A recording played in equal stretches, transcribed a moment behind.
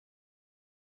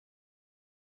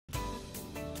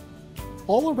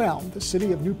All around the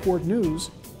city of Newport News,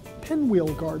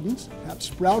 pinwheel gardens have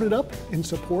sprouted up in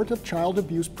support of Child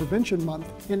Abuse Prevention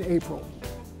Month in April.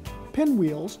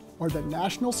 Pinwheels are the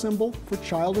national symbol for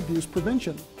child abuse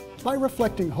prevention by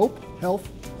reflecting hope, health,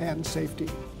 and safety.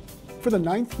 For the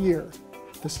 9th year,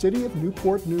 the City of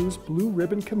Newport News Blue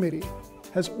Ribbon Committee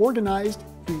has organized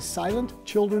these silent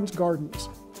children's gardens,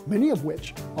 many of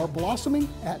which are blossoming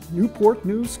at Newport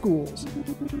News schools.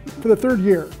 For the 3rd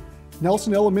year,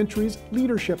 Nelson Elementary's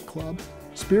Leadership Club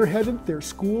spearheaded their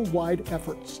school-wide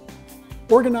efforts.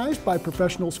 Organized by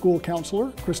professional school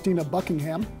counselor Christina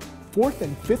Buckingham, 4th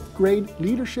and 5th grade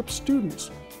leadership students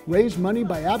raised money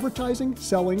by advertising,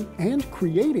 selling, and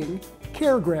creating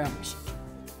caregrams.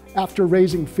 After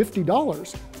raising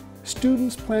 $50,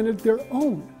 students planted their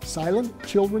own silent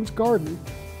children's garden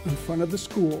in front of the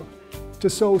school to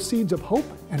sow seeds of hope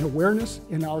and awareness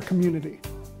in our community.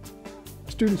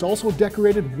 Students also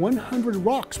decorated 100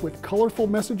 rocks with colorful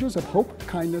messages of hope,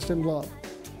 kindness, and love.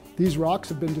 These rocks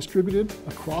have been distributed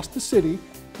across the city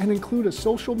and include a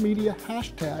social media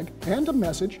hashtag and a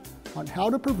message on how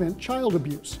to prevent child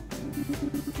abuse.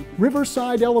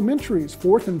 Riverside Elementary's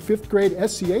 4th and 5th grade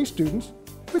SCA students,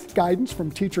 with guidance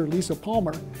from teacher Lisa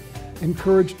Palmer,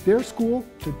 encouraged their school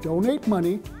to donate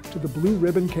money to the Blue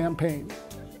Ribbon campaign.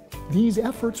 These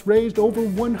efforts raised over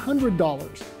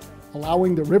 $100,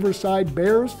 allowing the Riverside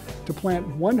Bears to plant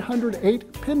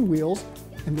 108 pinwheels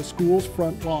in the school's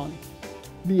front lawn.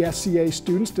 The SCA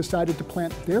students decided to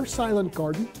plant their silent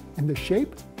garden in the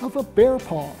shape of a bear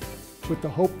paw, with the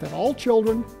hope that all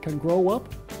children can grow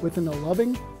up within a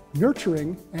loving,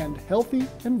 nurturing, and healthy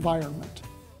environment.